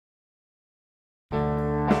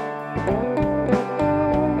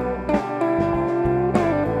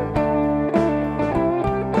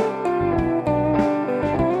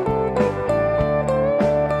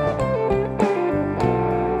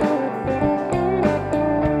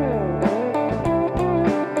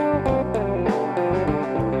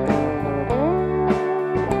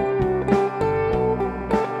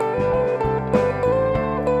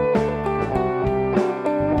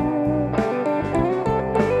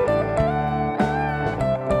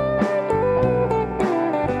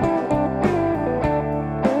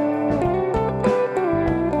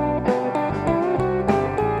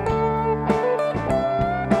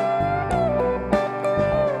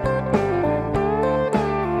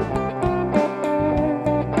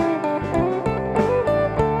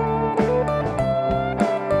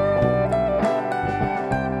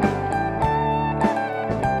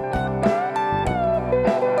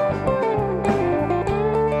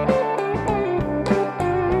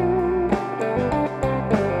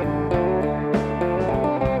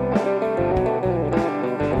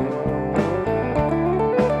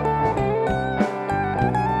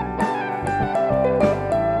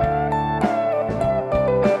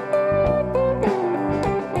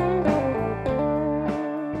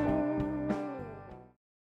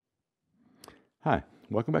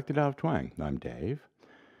Welcome back to Dial of Twang. I'm Dave.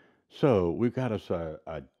 So we've got us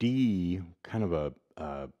a D, kind of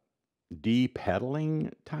a D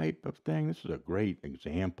pedaling type of thing. This is a great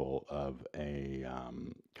example of a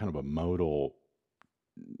kind of a modal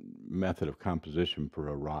method of composition for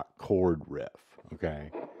a rock chord riff.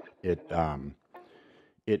 Okay, it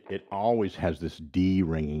it always has this D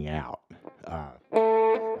ringing out.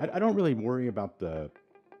 I don't really worry about the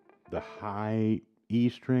high E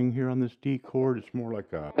string here on this D chord. It's more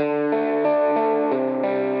like a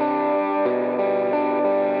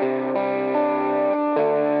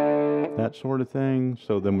that sort of thing.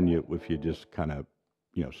 So then if you just kind of,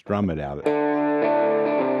 strum it out. Okay.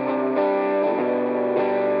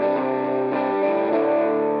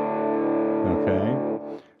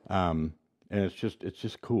 And it's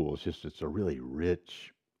just cool. It's a really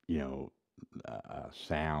rich,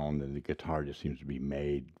 sound, and the guitar just seems to be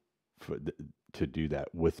made to do that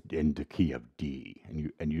in the key of D.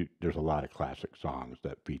 And there's a lot of classic songs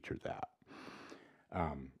that feature that.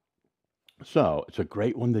 So it's a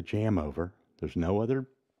great one to jam over. There's no other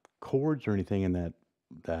chords or anything in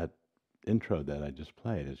that intro that I just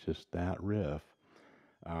played. It's just that riff,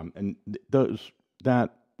 and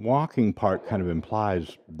that walking part kind of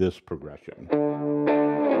implies this progression.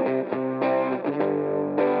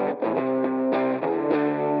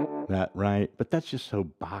 That right, but that's just so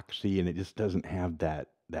boxy, and it just doesn't have that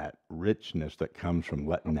richness that comes from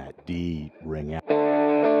letting that D ring out.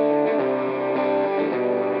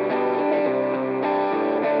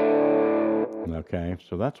 Okay,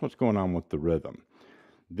 so that's what's going on with the rhythm.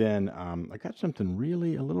 Then I got something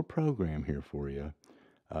a little program here for you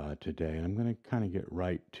today, and I'm going to kind of get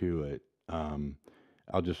right to it.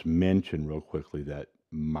 I'll just mention real quickly that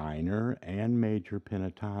minor and major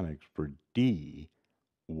pentatonics for D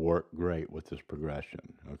work great with this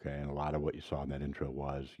progression. Okay, and a lot of what you saw in that intro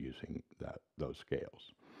was using those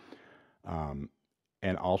scales.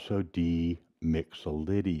 And also D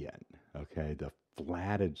mixolydian. Okay, the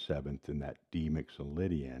flatted seventh in that D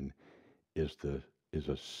mixolydian is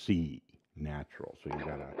a C natural. So you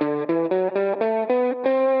gotta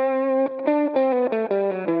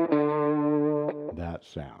that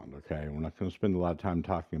sound. Okay, we're not going to spend a lot of time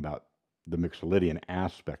talking about the mixolydian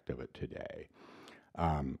aspect of it today,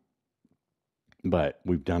 but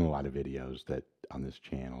we've done a lot of videos that on this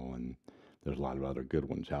channel, and there's a lot of other good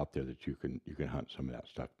ones out there that you can hunt some of that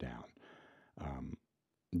stuff down.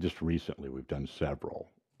 Just recently, we've done several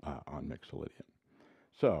on mixolydian.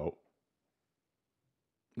 So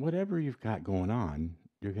whatever you've got going on,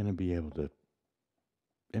 you're going to be able to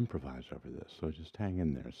improvise over this. So just hang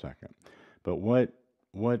in there a second. But what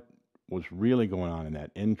was really going on in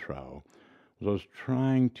that intro was I was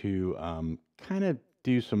trying to kind of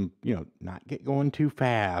do some, not get going too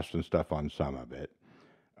fast and stuff on some of it,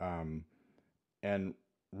 and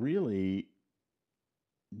really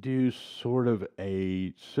do sort of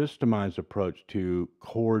a systemized approach to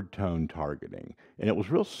chord tone targeting. And it was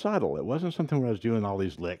real subtle. It wasn't something where I was doing all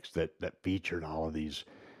these licks that featured all of these,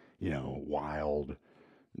 wild,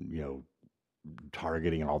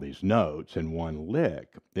 targeting all these notes in one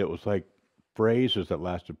lick. It was like phrases that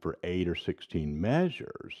lasted for 8 or 16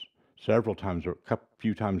 measures, several times, or a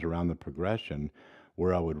few times around the progression,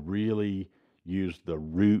 where I would really use the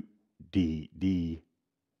root D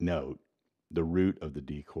note, the root of the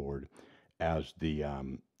D chord, as the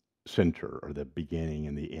center, or the beginning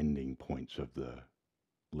and the ending points of the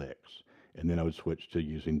licks. And then I would switch to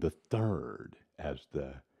using the third as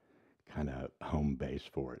the kind of home base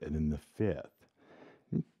for it. And then the fifth.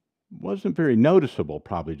 It wasn't very noticeable,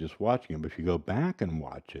 probably just watching it, but if you go back and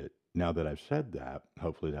watch it, now that I've said that,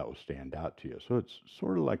 hopefully that will stand out to you. So it's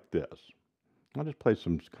sort of like this. I'll just play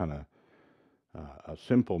some kind of a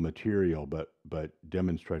simple material, but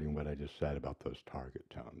demonstrating what I just said about those target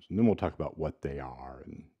tones. And then we'll talk about what they are.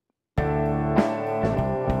 And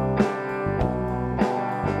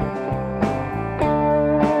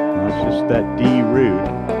that's just that D root.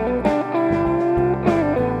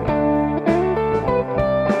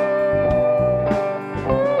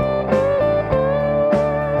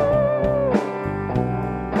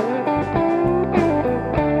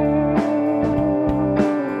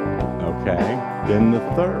 Then the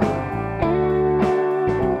third.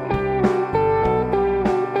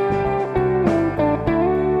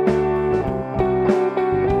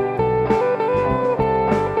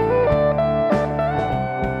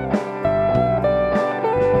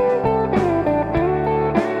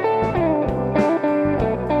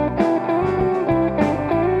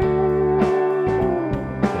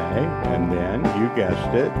 Okay, and then you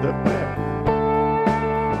guessed it, the fifth.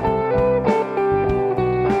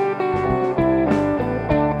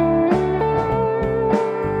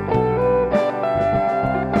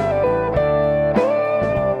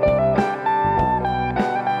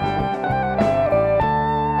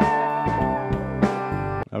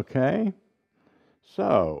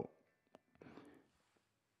 So,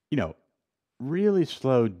 you know, really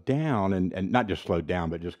slowed down and not just slowed down,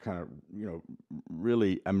 but just kind of,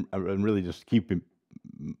 really, I'm really just keeping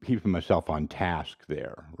myself on task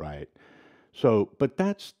there, right? So, but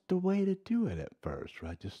that's the way to do it at first,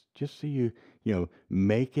 right? Just so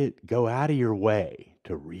make it go out of your way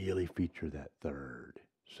to really feature that third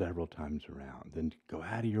several times around. Then go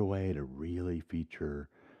out of your way to really feature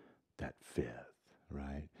that fifth,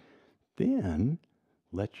 right? Then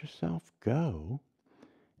let yourself go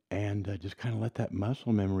and just kind of let that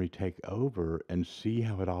muscle memory take over and see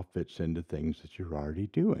how it all fits into things that you're already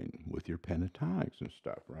doing with your pentatonics and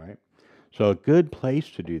stuff, right? So a good place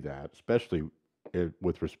to do that, especially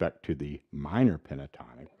with respect to the minor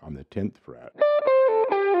pentatonic on the 10th fret,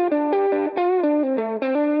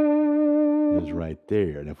 is right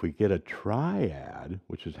there. And if we get a triad,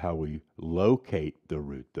 which is how we locate the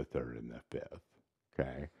root, the third, and the fifth,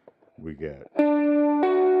 okay, we get,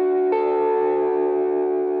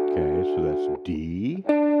 okay, so that's D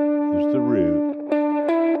is the root,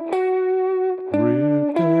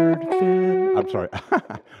 root, third, fifth, I'm sorry,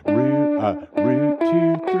 root,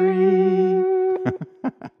 2, 3.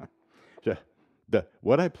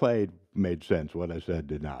 What I played made sense. What I said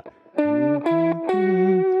did not. You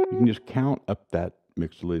can just count up that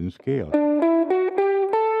Mixolydian scale.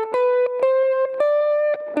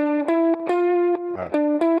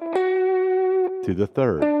 To the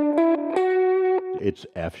third. It's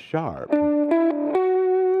F sharp. And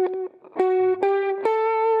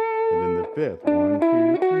then the fifth, 1,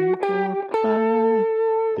 2, 3, 4, 5,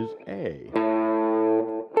 is A.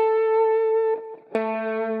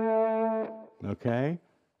 Okay?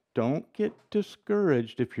 Don't get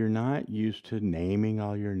discouraged if you're not used to naming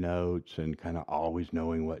all your notes and kind of always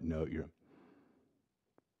knowing what note you're.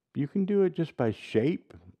 You can do it just by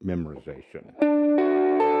shape memorization.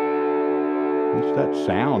 It's that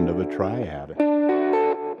sound of a triad. It's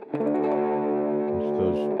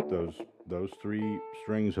those three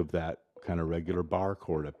strings of that kind of regular bar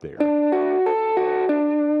chord up there.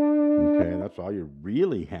 Okay, that's all you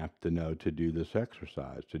really have to know to do this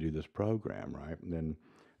exercise, to do this program, right? And then,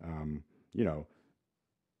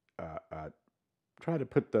 try to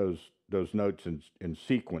put those notes in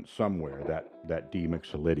sequence somewhere. That D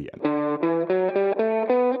Mixolydian.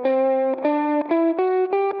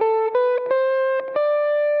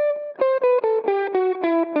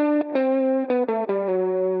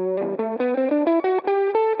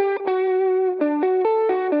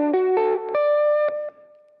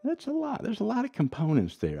 That's a lot. There's a lot of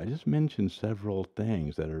components there. I just mentioned several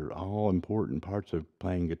things that are all important parts of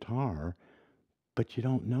playing guitar, but you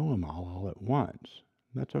don't know them all at once.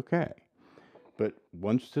 That's okay. But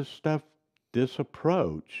once this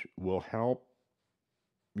approach will help,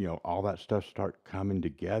 all that stuff start coming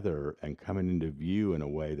together and coming into view in a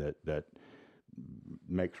way that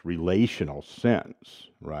makes relational sense,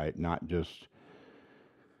 right? Not just,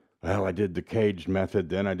 well, I did the caged method,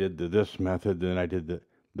 then I did this method, then I did the.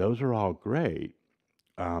 Those are all great,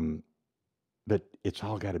 but it's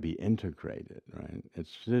all got to be integrated, right?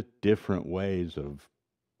 It's just different ways of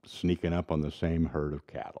sneaking up on the same herd of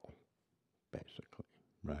cattle, basically,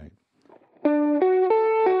 right?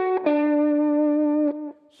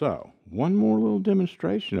 So, one more little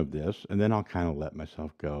demonstration of this, and then I'll kind of let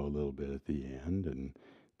myself go a little bit at the end, and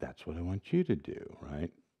that's what I want you to do, right?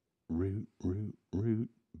 Root, root, root,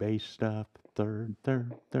 bass stuff, third,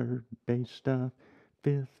 third, third, bass stuff,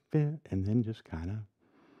 fifth, fifth, and then just kind of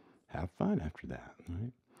have fun after that,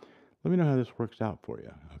 right? Let me know how this works out for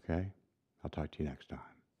you, okay? I'll talk to you next time.